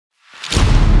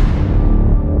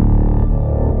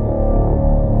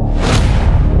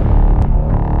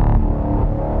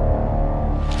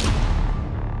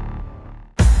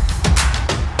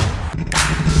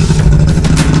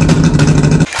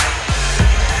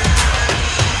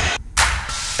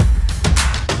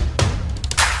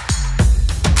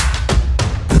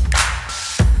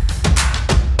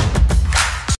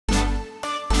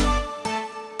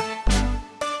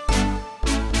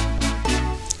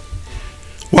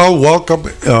Well, welcome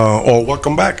or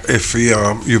welcome back if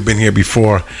you've been here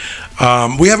before.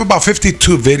 We have about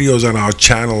 52 videos on our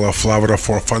channel of Florida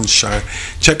for Funshine.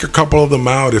 Check a couple of them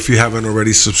out if you haven't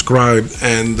already subscribed,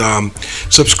 and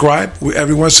subscribe.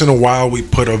 Every once in a while we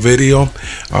put a video.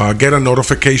 Get a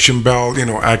notification bell,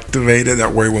 activated.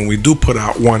 That way when we do put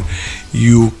out one,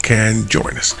 you can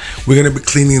join us. We're going to be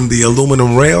cleaning the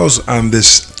aluminum rails on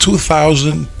this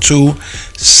 2002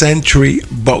 Century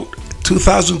boat.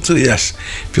 2002, yes.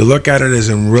 If you look at it, it's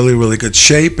in really good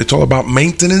shape. It's all about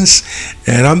maintenance,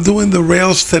 and I'm doing the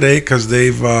rails today because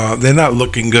they're not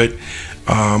looking good.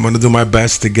 I'm gonna do my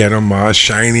best to get them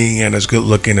shiny and as good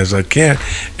looking as I can,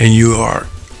 and you are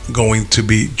going to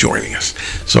be joining us.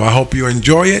 So I hope you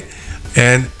enjoy it,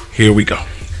 and here we go.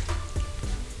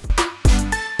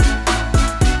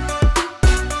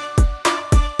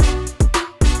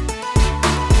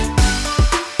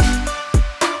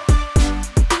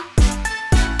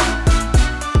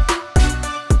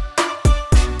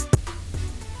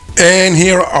 And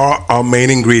here are our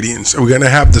main ingredients. We're gonna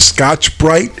have the Scotch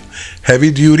Brite heavy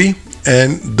duty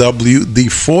and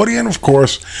WD-40, and of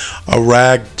course a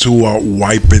rag to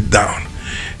wipe it down.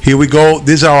 Here we go.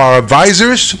 These are our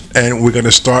advisors, and we're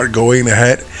gonna start going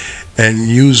ahead and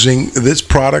using this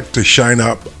product to shine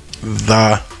up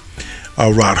the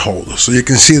rod holder. So you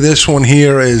can see this one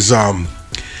here is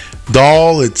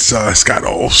dull. It's got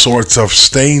all sorts of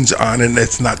stains on it, and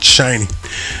it's not shiny.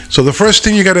 So the first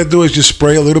thing you got to do is just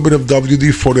spray a little bit of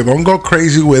WD-40. Don't go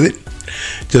crazy with it.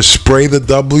 Just spray the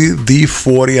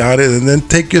WD-40 on it, and then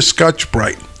take your Scotch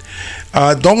Brite.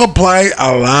 Don't apply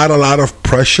a lot of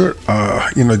pressure.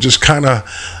 Just kind of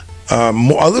a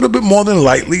little bit more than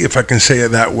lightly, if I can say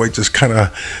it that way. Just kind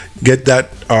of get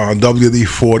that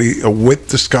WD-40 with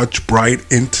the Scotch Brite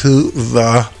into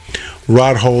the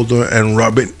rod holder and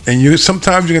rub it, and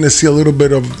sometimes you're going to see a little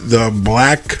bit of the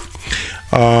black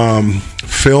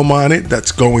film on it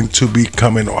that's going to be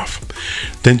coming off.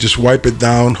 Then just wipe it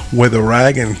down with a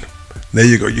rag, and there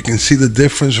you go. You can see the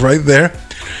difference right there.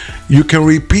 You can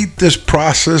repeat this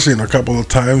process a couple of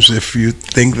times if you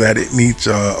think that it needs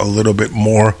a little bit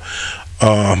more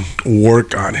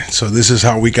work on it. So this is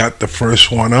how we got the first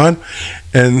one on,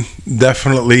 and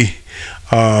definitely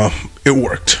it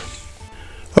worked.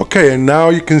 Okay, and now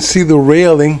you can see the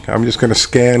railing. I'm just going to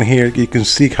scan here. You can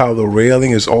see how the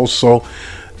railing is also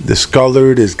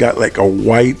discolored. It's got like a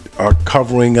white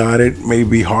covering on it,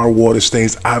 maybe hard water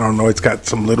stains. I don't know. It's got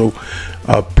some little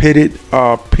pitted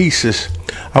pieces.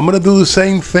 I'm going to do the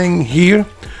same thing here.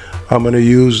 I'm going to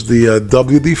use the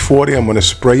WD-40. I'm going to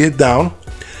spray it down.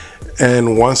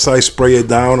 And once I spray it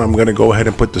down, I'm going to go ahead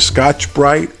and put the Scotch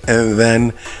Brite and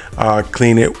then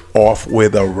clean it off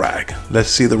with a rag. Let's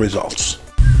see the results.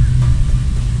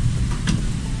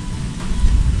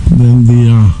 Then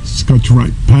the Scotch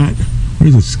Brite pad.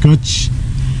 Where's it? Scotch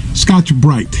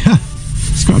Brite.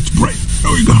 Scotch Brite.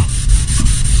 There we go.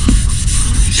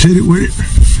 Hit it with it.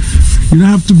 You don't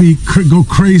have to go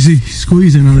crazy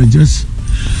squeezing on it. Just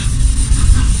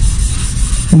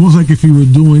almost like if you were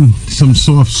doing some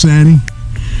soft sanding.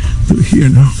 Do it here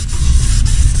now.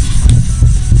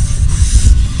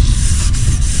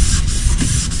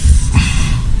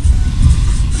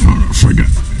 Oh, I forgot.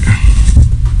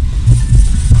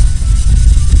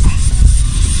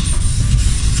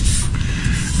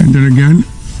 And then again,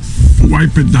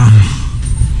 wipe it down.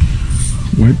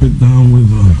 Wipe it down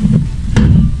with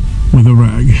a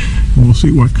rag. And we'll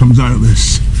see what comes out of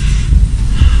this.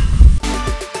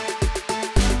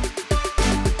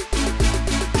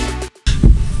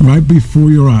 Right before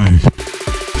your eyes.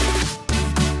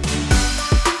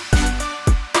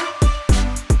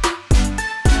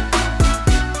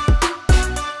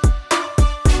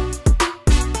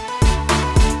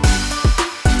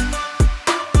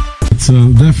 It's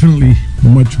definitely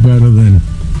much better than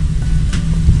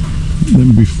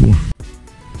before.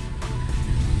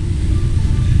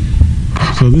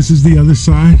 So this is the other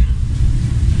side.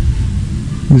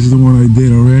 This is the one I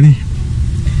did already.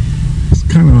 It's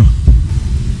kind of,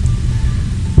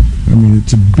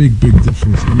 it's a big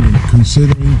difference.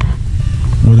 Considering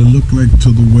what it looked like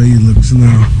to the way it looks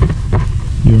now,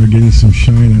 you are getting some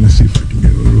shine on it. Let's see if I can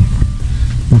get a little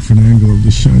different angle of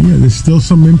the shine. Yeah, there's still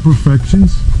some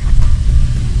imperfections,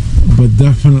 but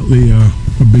definitely a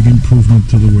big improvement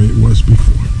to the way it was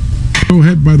before. Go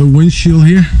ahead by the windshield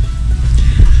here.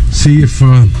 See if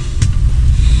I'm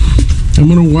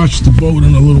gonna wash the boat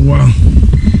in a little while,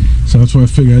 so that's why I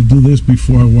figured I'd do this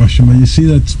before I wash them. And you see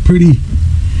that's pretty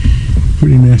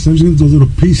nasty. I'm just gonna do a little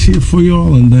piece here for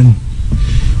y'all, and then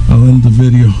I'll end the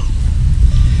video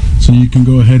so you can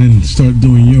go ahead and start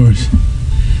doing yours.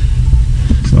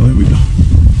 So there we go.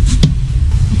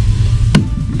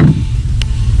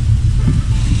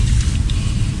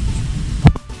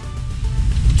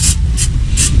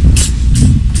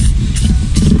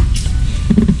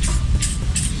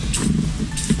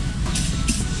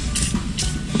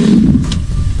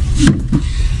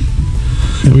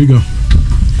 we go.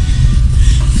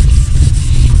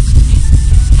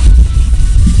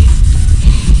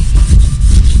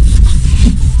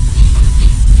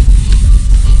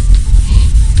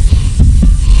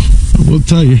 I will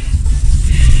tell you,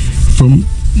 from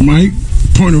my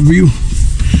point of view,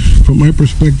 from my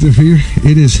perspective here,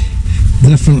 it is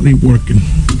definitely working.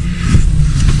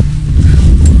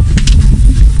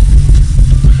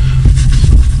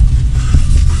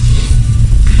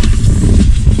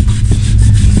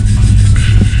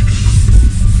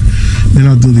 Then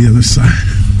I'll do the other side.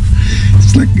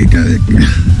 It's like it got it.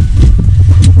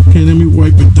 Okay, let me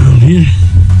wipe it down here.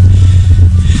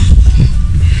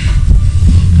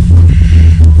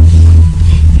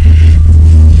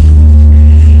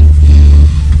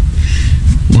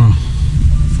 Wow.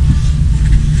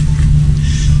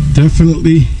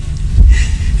 Definitely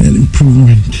an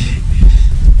improvement.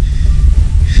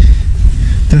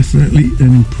 Definitely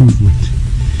an improvement.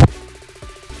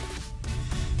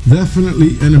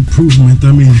 Definitely an improvement.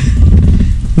 I mean,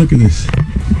 look at this.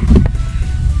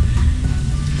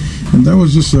 And that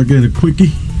was just, again, a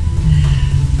quickie.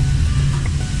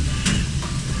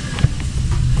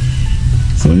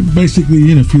 So basically,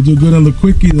 you know, if you do good on the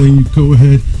quickie, then you go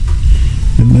ahead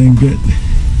and then get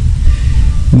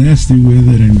nasty with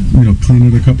it and, you know, clean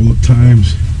it a couple of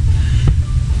times.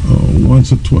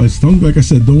 Once or twice. Don't, like I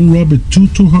said, don't rub it too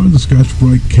hard. The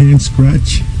Scotch-Brite can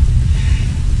scratch.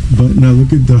 But now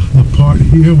look at the part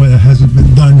here where it hasn't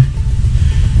been done.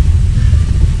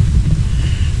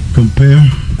 Compare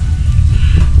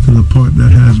to the part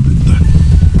that has been done.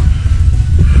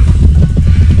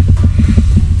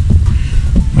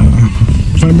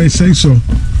 If I may say so,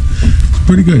 it's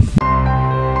pretty good.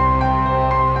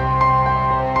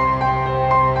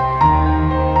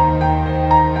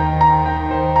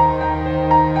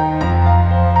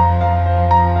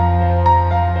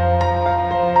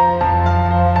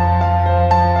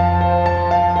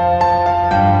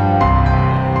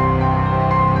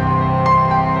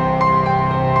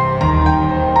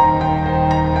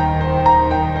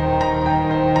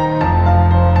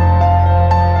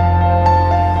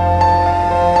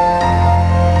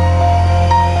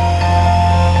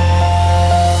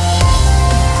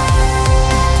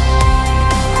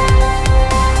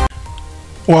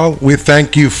 Well, we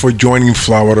thank you for joining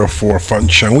Florida for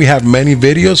Funshine. We have many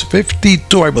videos,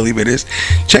 52 I believe it is.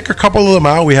 Check a couple of them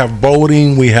out. We have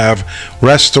boating, we have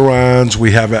restaurants,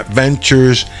 we have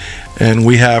adventures, and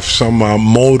we have some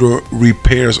motor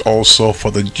repairs also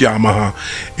for the Yamaha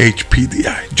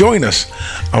HPDI. Join us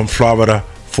on Florida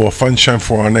for Funshine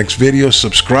for our next video.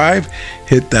 Subscribe,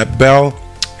 hit that bell,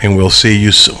 and we'll see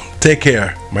you soon. Take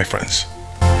care, my friends.